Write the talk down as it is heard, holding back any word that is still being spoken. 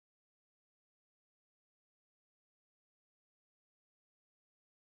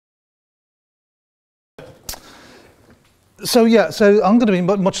So yeah, so I'm going to be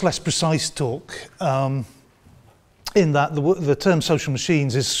much less precise talk, in that the term social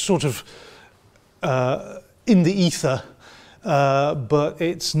machines is sort of in the ether, but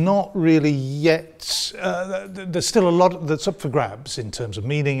it's not really yet, there's still a lot that's up for grabs in terms of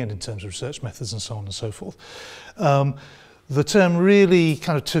meaning and in terms of research methods and so on and so forth. The term really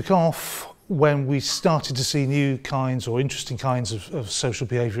kind of took off when we started to see new kinds or interesting kinds of social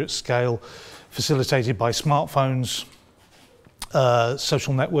behaviour at scale, facilitated by smartphones,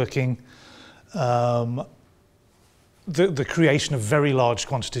 social networking, the creation of very large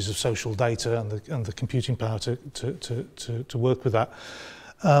quantities of social data and the computing power to work with that.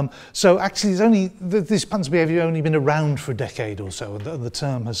 So actually, this patterns of behaviour only been around for a decade or so, and the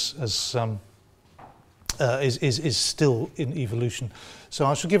term is still in evolution. So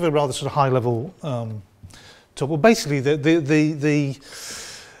I should give a rather sort of high level talk. Well, basically, the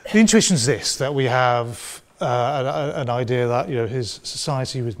intuition is this: that we have an idea that, you know, here's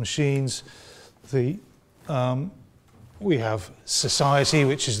society with machines. We have society,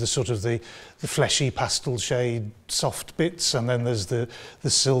 which is the sort of the fleshy pastel shade soft bits, and then there's the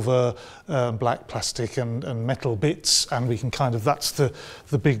silver, black plastic and metal bits, and we can kind of, that's the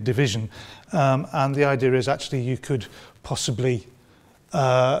big division. And the idea is actually you could possibly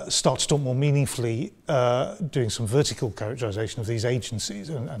start to talk more meaningfully, doing some vertical characterization of these agencies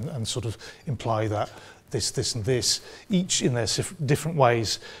and sort of imply that this and this, each in their different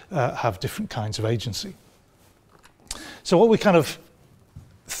ways, have different kinds of agency. So what we're kind of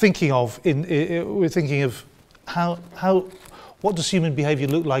thinking of, we're thinking of what does human behaviour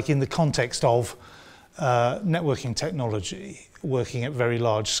look like in the context of networking technology, working at very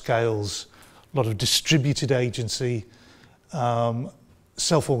large scales, a lot of distributed agency,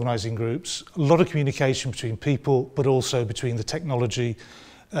 self-organising groups, a lot of communication between people, but also between the technologies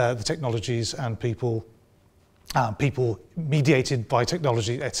and people. People mediated by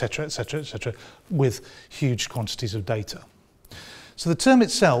technology, etc., etc., etc., with huge quantities of data. So the term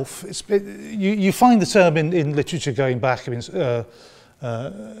itself, you find the term in literature going back. I mean,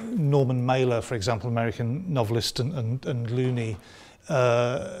 Norman Mailer, for example, American novelist and loony,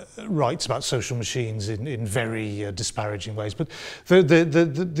 writes about social machines in very disparaging ways. But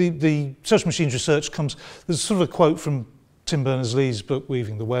the social machines research comes. There's sort of a quote from Tim Berners-Lee's book,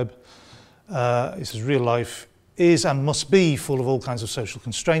 Weaving the Web. It says, "Real life is and must be full of all kinds of social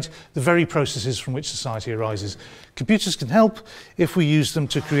constraint, the very processes from which society arises. Computers can help if we use them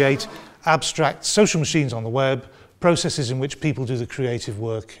to create abstract social machines on the web, processes in which people do the creative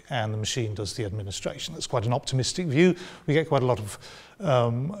work and the machine does the administration." That's quite an optimistic view. We get quite a lot of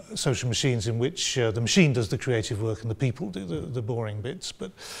social machines in which the machine does the creative work and the people do the boring bits.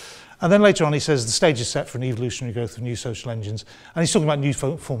 And then later on he says the stage is set for an evolutionary growth of new social engines, and he's talking about new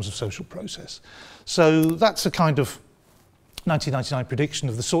forms of social process. So that's a kind of 1999 prediction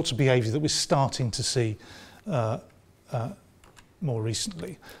of the sorts of behaviour that we're starting to see more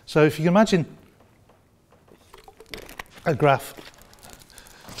recently. So if you can imagine a graph,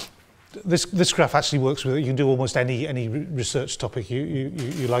 this graph actually works with it. You can do almost any research topic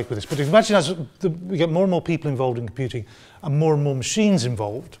you like with this. But if you imagine as we get more and more people involved in computing and more machines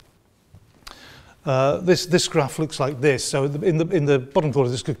involved, this graph looks like this. So in the bottom corner,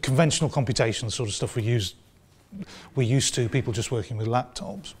 this conventional computation, the sort of stuff we're used to, people just working with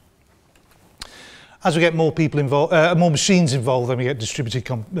laptops. As we get more people involved, more machines involved, then we get distributed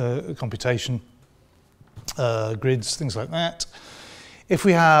computation, grids, things like that. If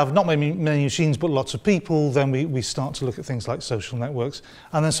we have not many machines but lots of people, then we start to look at things like social networks,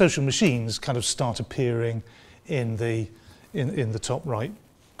 and then social machines kind of start appearing in the top right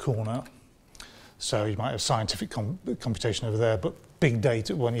corner. So you might have scientific computation over there, but big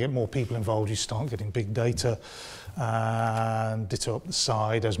data, when you get more people involved, you start getting big data. And ditto up the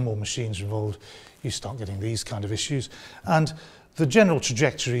side, as more machines are involved, you start getting these kind of issues. And the general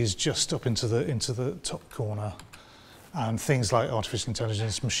trajectory is just up into the top corner. And things like artificial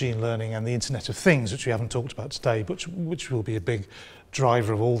intelligence, machine learning, and the Internet of Things, which we haven't talked about today, but which will be a big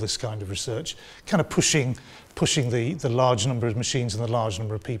driver of all this kind of research, kind of pushing the large number of machines and the large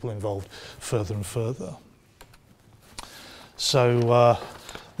number of people involved further and further. So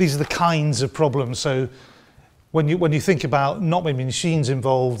these are the kinds of problems. So when you think about not many machines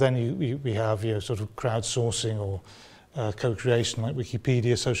involved, then we have, you know, sort of crowdsourcing or co-creation like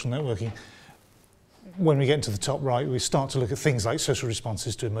Wikipedia, social networking. When we get into the top right, we start to look at things like social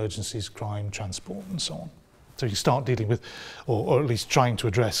responses to emergencies, crime, transport, and so on. So you start dealing with, or at least trying to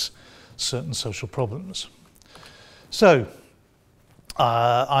address, certain social problems. So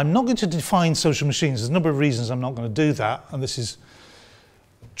I'm not going to define social machines. There's a number of reasons I'm not going to do that, and this is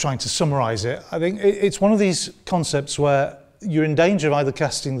trying to summarize it, I think it's one of these concepts where you're in danger of either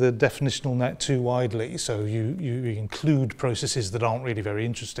casting the definitional net too widely, so you include processes that aren't really very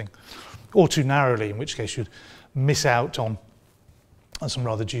interesting, or too narrowly, in which case you'd miss out on some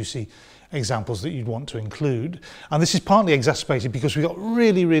rather juicy examples that you'd want to include. And this is partly exacerbated because we've got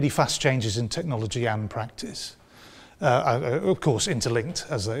really, really fast changes in technology and practice. Of course, interlinked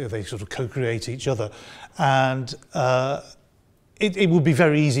as they sort of co-create each other. And it would be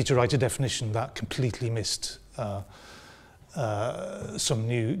very easy to write a definition that completely missed some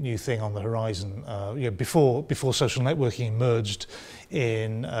new thing on the horizon. Before social networking emerged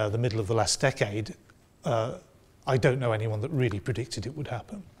in the middle of the last decade, I don't know anyone that really predicted it would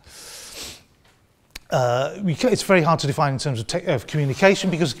happen. It's very hard to define in terms of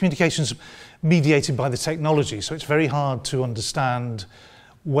communication, because communication is mediated by the technology, so it's very hard to understand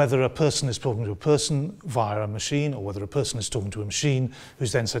whether a person is talking to a person via a machine, or whether a person is talking to a machine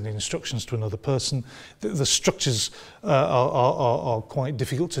who's then sending instructions to another person. The structures are quite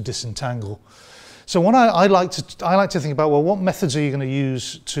difficult to disentangle. So what I like to think about, well, what methods are you going to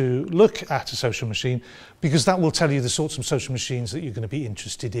use to look at a social machine, because that will tell you the sorts of social machines that you're going to be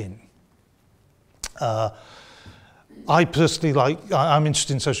interested in. I personally I'm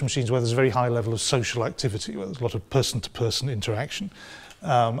interested in social machines where there's a very high level of social activity, where there's a lot of person-to-person interaction.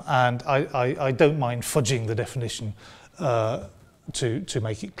 And I don't mind fudging the definition to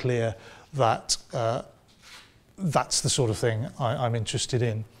make it clear that that's the sort of thing I'm interested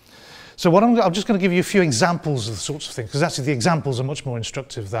in. So I'm just going to give you a few examples of the sorts of things, because actually the examples are much more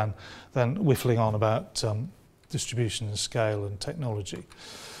instructive than whiffling on about distribution and scale and technology.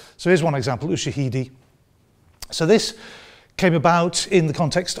 So here's one example, Ushahidi. So this came about in the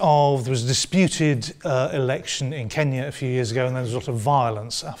context of, there was a disputed election in Kenya a few years ago, and there was a lot of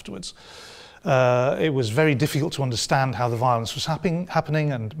violence afterwards. It was very difficult to understand how the violence was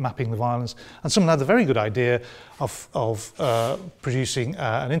happening and mapping the violence. And someone had the very good idea of producing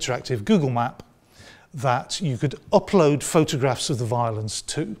an interactive Google map that you could upload photographs of the violence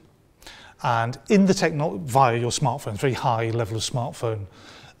to. And in the via your smartphone, very high level of smartphone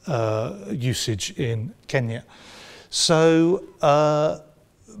usage in Kenya. So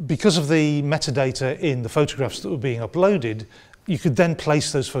because of the metadata in the photographs that were being uploaded, you could then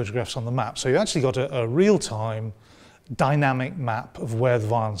place those photographs on the map. So you actually got a real-time dynamic map of where the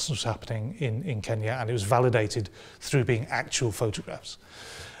violence was happening in Kenya, and it was validated through being actual photographs.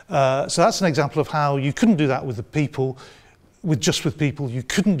 So that's an example of how you couldn't do that with the people, just with people. You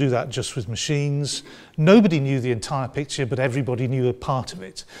couldn't do that just with machines. Nobody knew the entire picture, but everybody knew a part of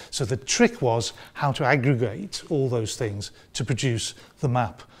it. So the trick was how to aggregate all those things to produce the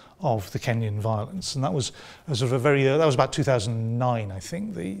map of the Kenyan violence. And that was sort of that was about 2009, I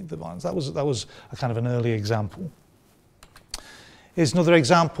think, the violence. That was a kind of an early example. Here's another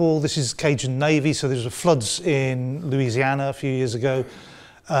example. This is Cajun Navy. So there was floods in Louisiana a few years ago,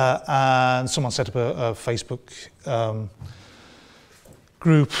 and someone set up a Facebook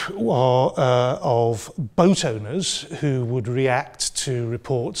group of boat owners who would react to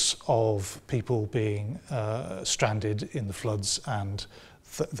reports of people being stranded in the floods, and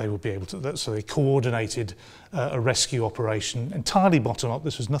they would be able to, so they coordinated a rescue operation entirely bottom up.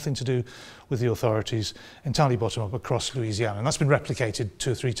 This was nothing to do with the authorities, entirely bottom up across Louisiana. And that's been replicated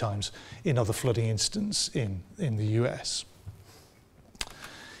 2 or 3 times in other flooding incidents in the US.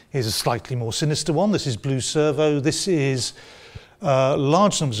 Here's a slightly more sinister one. This is Blue Servo. This is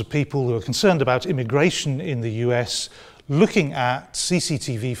large numbers of people who are concerned about immigration in the US looking at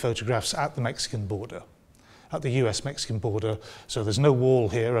CCTV photographs at the Mexican border. At the US-Mexican border. So there's no wall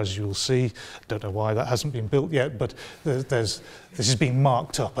here, as you'll see. Don't know why that hasn't been built yet, but this is being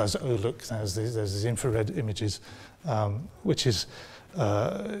marked up as, oh look, there's these infrared images, which is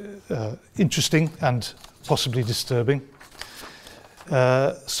interesting and possibly disturbing.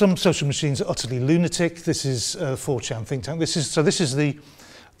 Some social machines are utterly lunatic. This is 4chan think tank. This is the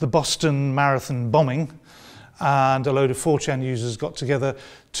Boston Marathon bombing. And a load of 4chan users got together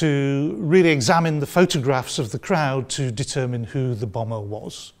to really examine the photographs of the crowd to determine who the bomber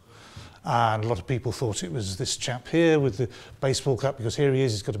was. And a lot of people thought it was this chap here with the baseball cap, because here he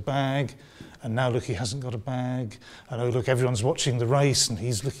is, he's got a bag, and now look, he hasn't got a bag, and oh look, everyone's watching the race and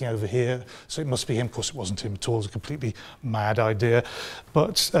he's looking over here, so it must be him. Of course it wasn't him at all. It was a completely mad idea.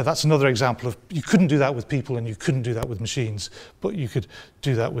 But that's another example of, you couldn't do that with people and you couldn't do that with machines, but you could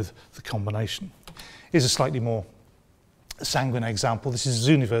do that with the combination. Here's a slightly more sanguine example. This is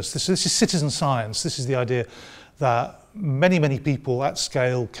Zooniverse. This is citizen science. This is the idea that many people at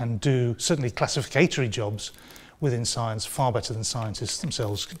scale can do certainly classificatory jobs within science far better than scientists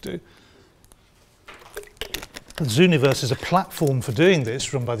themselves could do. The Zooniverse is a platform for doing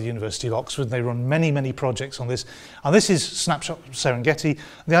this, run by the University of Oxford. They run many, many projects on this. And this is Snapshot Serengeti.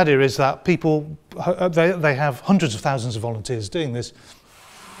 The idea is that people, they have hundreds of thousands of volunteers doing this.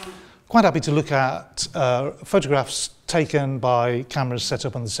 Quite happy to look at photographs taken by cameras set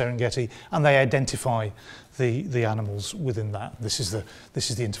up on the Serengeti, and they identify the animals within that. This is the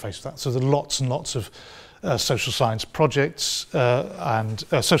interface of that. So there are lots and lots of social science projects and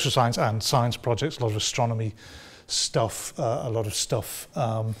social science and science projects, a lot of astronomy stuff, a lot of stuff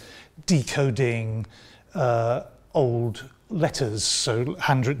decoding old letters, so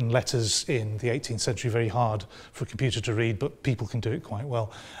handwritten letters in the 18th century, very hard for a computer to read, but people can do it quite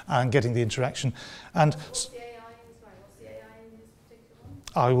well, and getting the interaction. And what's the AI in this one? What's the AI in this particular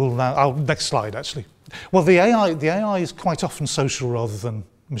one? I will now, next slide actually. Well, the AI is quite often social rather than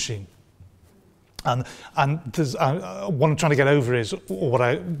machine. And there's, what I'm trying to get over is, or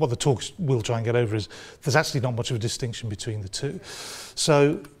what the talk will try and get over is, there's actually not much of a distinction between the two.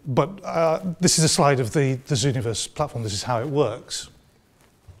 So, but this is a slide of the Zooniverse platform. This is how it works.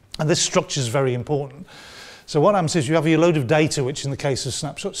 And this structure is very important. So what happens is you have your load of data, which in the case of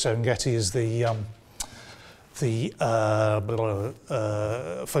Snapshot Serengeti is the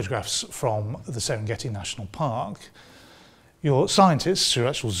photographs from the Serengeti National Park. Your scientists, your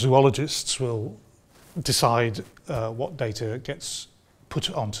actual zoologists, will decide what data gets put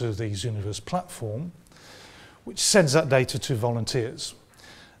onto the Zooniverse platform, which sends that data to volunteers.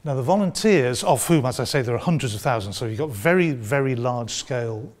 Now the volunteers, of whom, as I say, there are hundreds of thousands, so you've got very, very large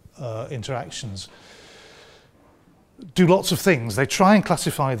scale interactions, do lots of things. They try and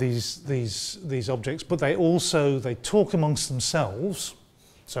classify these objects, but they talk amongst themselves.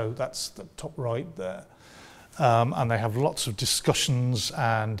 So that's the top right there. And they have lots of discussions,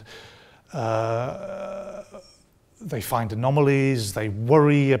 and they find anomalies, they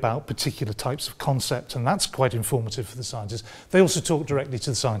worry about particular types of concepts, and that's quite informative for the scientists. They also talk directly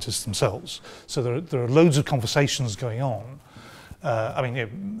to the scientists themselves. So there are loads of conversations going on. I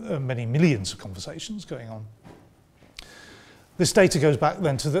mean, many millions of conversations going on. This data goes back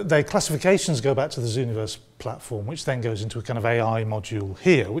then to their classifications go back to the Zooniverse platform, which then goes into a kind of AI module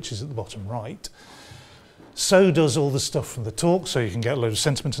here, which is at the bottom right. So does all the stuff from the talk, so you can get a load of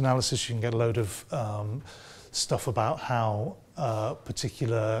sentiment analysis, you can get a load of stuff about how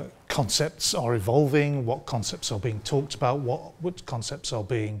particular concepts are evolving, what concepts are being talked about, what concepts are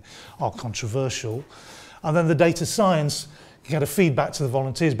controversial. And then the data science can get a feedback to the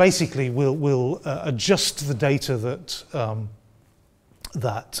volunteers. Basically, we'll adjust the data that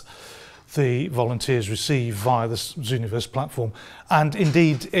the volunteers receive via the Zooniverse platform. And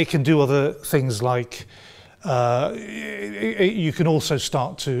indeed, it can do other things like you can also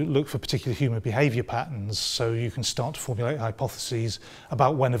start to look for particular human behaviour patterns, so you can start to formulate hypotheses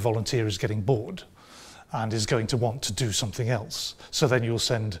about when a volunteer is getting bored and is going to want to do something else. So then you'll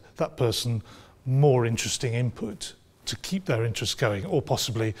send that person more interesting input to keep their interest going, or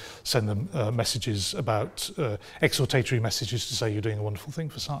possibly send them messages about, exhortatory messages to say you're doing a wonderful thing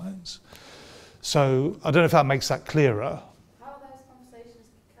for science. So I don't know if that makes that clearer. How are those conversations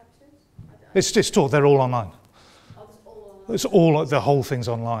captured? It's stored, they're all online. Oh, it's all online. It's all, the whole thing's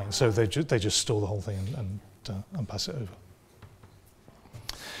online, so they just store the whole thing and pass it over.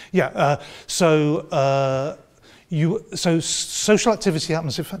 Yeah, so social activity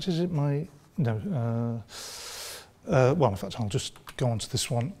happens, in fact, is it my, no, well, in fact, I'll just go on to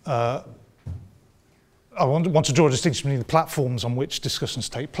this one. I want to draw a distinction between the platforms on which discussions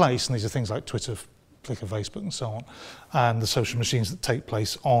take place, and these are things like Twitter, Flickr, Facebook, and so on, and the social machines that take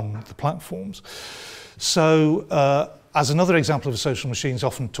place on the platforms. So, as another example of a social machine is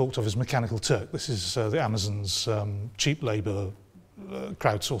often talked of as Mechanical Turk. This is the Amazon's cheap labour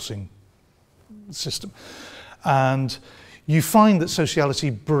crowdsourcing system. And you find that sociality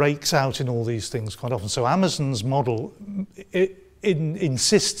breaks out in all these things quite often. So Amazon's model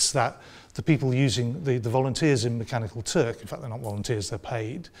insists that the people using, the volunteers in Mechanical Turk, in fact they're not volunteers, they're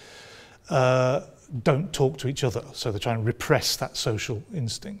paid, don't talk to each other. So they try and repress that social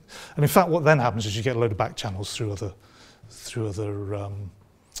instinct. And in fact what then happens is you get a load of back channels through other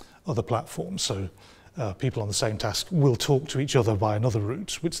platforms. So people on the same task will talk to each other by another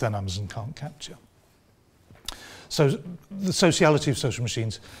route, which then Amazon can't capture. So the sociality of social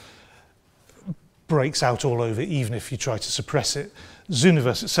machines breaks out all over, even if you try to suppress it.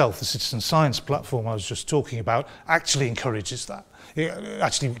 Zooniverse itself, the citizen science platform I was just talking about, actually encourages that. It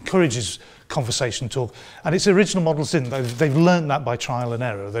actually encourages conversation, talk, and its original models didn't. They've learned that by trial and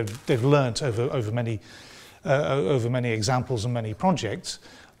error. They've learned over many examples and many projects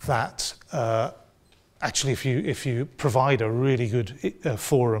that actually, if you provide a really good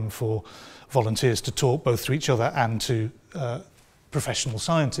forum for volunteers to talk both to each other and to professional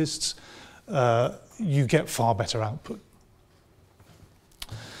scientists, you get far better output.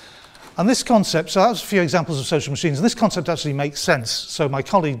 And this concept, so that's a few examples of social machines, and this concept actually makes sense. So my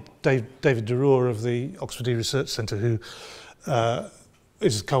colleague David DeRoer of the Oxford Research Centre, who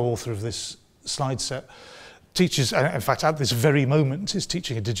is the co-author of this slide set, teaches, in fact at this very moment is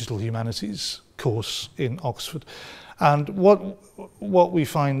teaching a digital humanities course in Oxford. And what we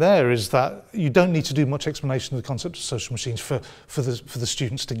find there is that you don't need to do much explanation of the concept of social machines for the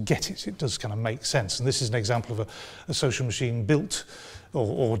students to get it. It does kind of make sense. And this is an example of a social machine built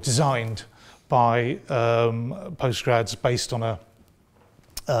or designed by postgrads based on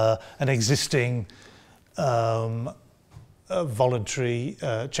an existing voluntary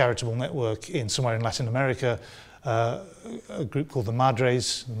charitable network in somewhere in Latin America, a group called the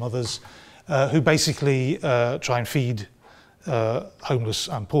Madres, the Mothers, who basically try and feed homeless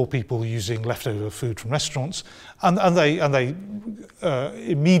and poor people using leftover food from restaurants, and they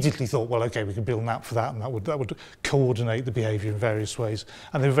immediately thought, well, okay, we could build an app for that, and that would coordinate the behaviour in various ways.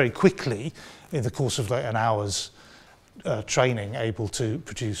 And they were very quickly, in the course of like an hour's training, able to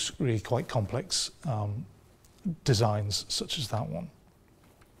produce really quite complex designs such as that one.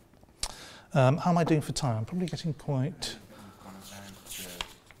 How am I doing for time? I'm probably getting quite.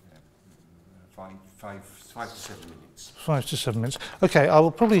 5 to 7 minutes. 5 to 7 minutes. Okay, I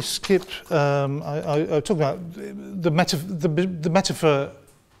will probably skip. I talk about the metaphor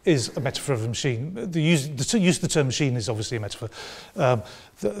is a metaphor of a machine. The use of the term machine is obviously a metaphor.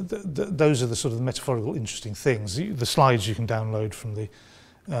 Those are the sort of metaphorical interesting things. The slides you can download from the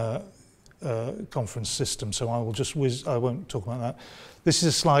conference system, so I will just whiz. I won't talk about that. This is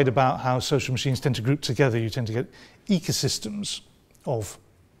a slide about how social machines tend to group together. You tend to get ecosystems of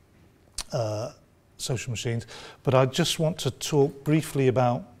social machines, but I just want to talk briefly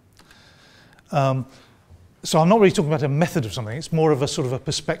about, so I'm not really talking about a method of something, it's more of a sort of a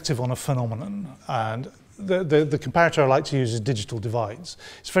perspective on a phenomenon, and the comparator I like to use is digital divides.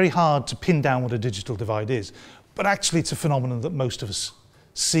 It's very hard to pin down what a digital divide is, but actually it's a phenomenon that most of us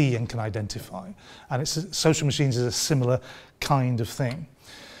see and can identify, and social machines is a similar kind of thing.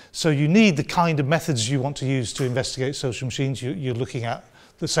 So you need the kind of methods you want to use to investigate social machines. You're looking at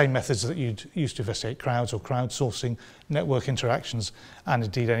the same methods that you'd use to investigate crowds or crowdsourcing, network interactions, and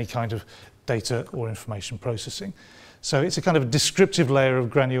indeed any kind of data or information processing. So it's a kind of descriptive layer of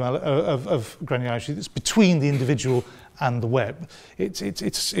granularity that's between the individual and the web.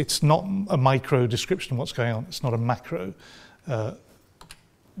 It's not a micro description of what's going on. It's not a macro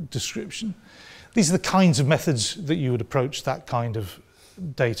description. These are the kinds of methods that you would approach that kind of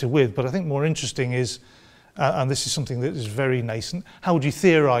data with. But I think more interesting is, and this is something that is very nascent, how would you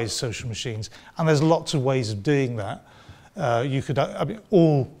theorize social machines? And there's lots of ways of doing that. You could, I mean,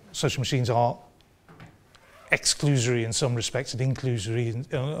 all social machines are exclusory in some respects and inclusory in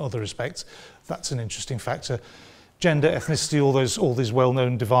other respects. That's an interesting factor. Gender, ethnicity, all these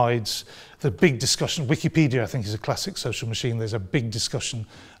well-known divides. The big discussion, Wikipedia I think is a classic social machine. There's a big discussion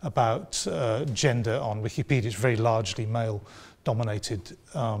about gender on Wikipedia. It's very largely male-dominated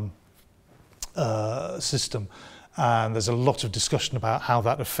system, and there's a lot of discussion about how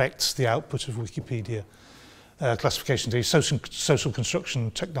that affects the output of Wikipedia classification. Social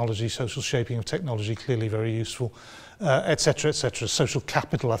construction technology, social shaping of technology, clearly very useful, etc., etc. Social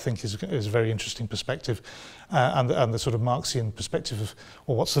capital, I think, is a very interesting perspective, and the sort of Marxian perspective of,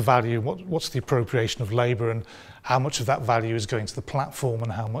 well, what's the value, what's the appropriation of labour, and how much of that value is going to the platform,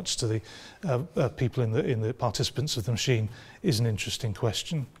 and how much to the people in the participants of the machine, is an interesting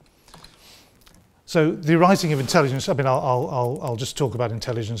question. So the arising of intelligence, I mean, I'll just talk about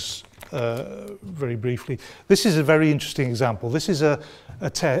intelligence very briefly. This is a very interesting example. This is a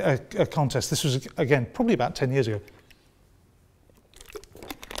contest. This was, again, probably about 10 years ago.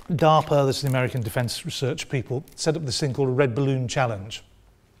 DARPA, this is the American Defense Research people, set up this thing called a Red Balloon Challenge.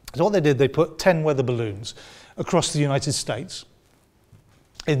 So what they did, they put 10 weather balloons across the United States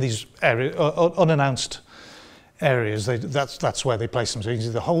in these areas, unannounced areas. That's where they place them. So you can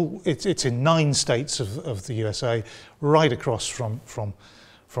see the whole, it's in 9 states of the USA, right across from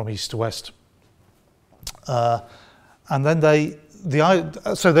east to west. And then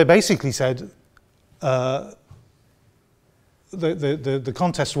so they basically said, the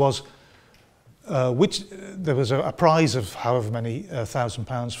contest was, there was a prize of however many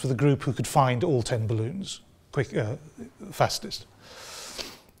 £1,000 for the group who could find all 10 balloons fastest.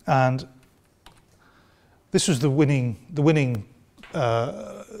 And this was the winning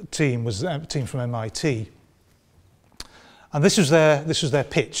team was a team from MIT, And this was their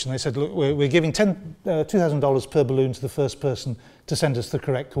pitch. And they said, look, we're giving $2,000 per balloon to the first person to send us the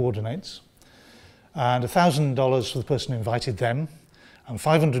correct coordinates, and $1,000 for the person who invited them, and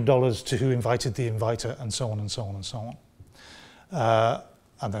 $500 to who invited the inviter, and so on and so on and so on.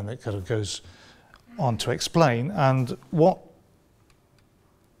 And then it kind of goes on to explain. And what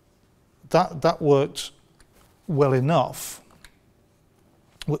that worked well enough.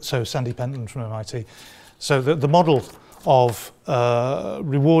 So Sandy Pentland from MIT. So the model of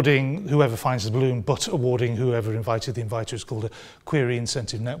rewarding whoever finds the balloon, but awarding whoever invited the inviter is called a query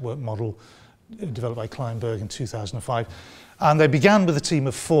incentive network model, developed by Kleinberg in 2005. And they began with a team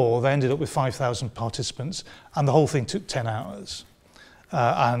of 4. They ended up with 5,000 participants, and the whole thing took 10 hours.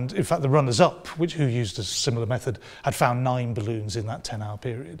 And in fact, the runners-up, who used a similar method, had found 9 balloons in that 10-hour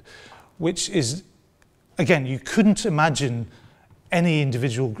period, which is, again, you couldn't imagine any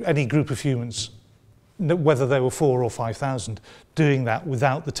group of humans, whether they were 4 or 5,000, doing that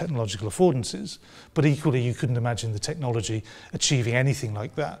without the technological affordances. But equally, you couldn't imagine the technology achieving anything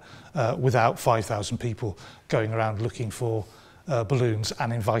like that without 5,000 people going around looking for balloons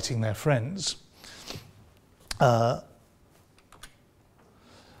and inviting their friends. The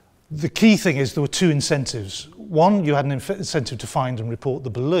key thing is there were 2 incentives. One, you had an incentive to find and report the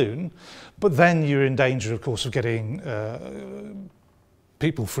balloon, but then you're in danger, of course, of getting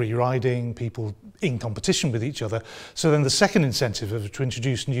people free riding, people in competition with each other. So then the second incentive of to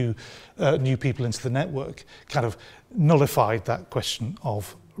introduce new people into the network kind of nullified that question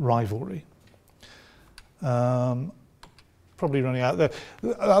of rivalry. Probably running out there.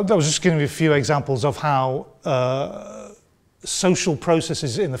 I was just giving you a few examples of how social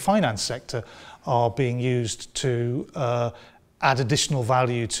processes in the finance sector are being used to add additional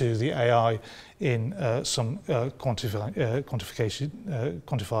value to the AI in some quantified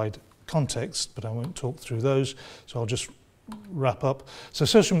context, but I won't talk through those, so I'll just wrap up. So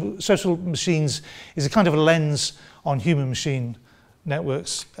social machines is a kind of a lens on human-machine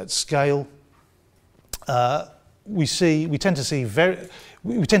networks at scale. We tend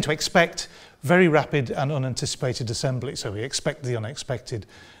to expect very rapid and unanticipated assembly. So we expect the unexpected,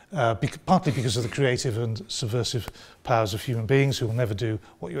 partly because of the creative and subversive powers of human beings who will never do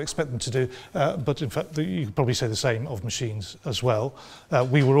what you expect them to do. But in fact, you could probably say the same of machines as well.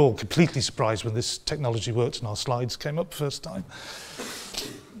 We were all completely surprised when this technology worked and our slides came up first time.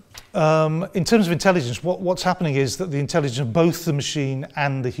 In terms of intelligence, what's happening is that the intelligence of both the machine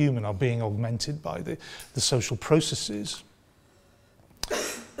and the human are being augmented by the social processes.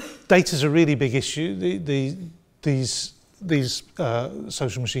 Data is a really big issue. These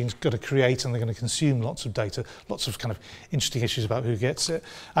social machines got to create and they're going to consume lots of data, lots of kind of interesting issues about who gets it.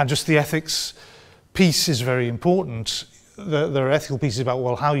 And just the ethics piece is very important. There are ethical pieces about,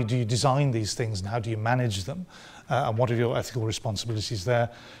 well, how do you design these things and how do you manage them? And what are your ethical responsibilities there?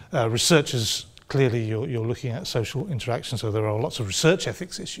 Researchers, clearly you're looking at social interaction, so there are lots of research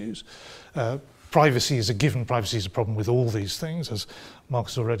ethics issues. Privacy is a given. Privacy is a problem with all these things, as Mark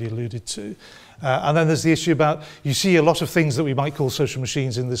has already alluded to. And then there's the issue about, you see a lot of things that we might call social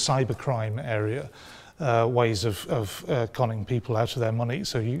machines in the cybercrime area, ways of conning people out of their money.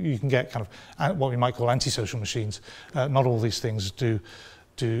 So you can get kind of what we might call antisocial machines. Not all these things do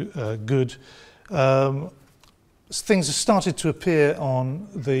good. Things have started to appear on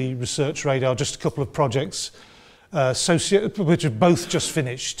the research radar, just a couple of projects which have both just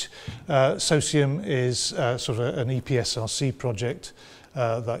finished. Socium is sort of an EPSRC project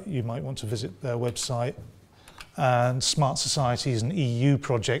that you might want to visit their website. And Smart Society is an EU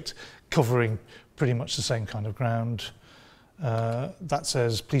project covering pretty much the same kind of ground. That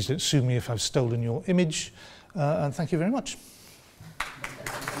says, please don't sue me if I've stolen your image. And thank you very much.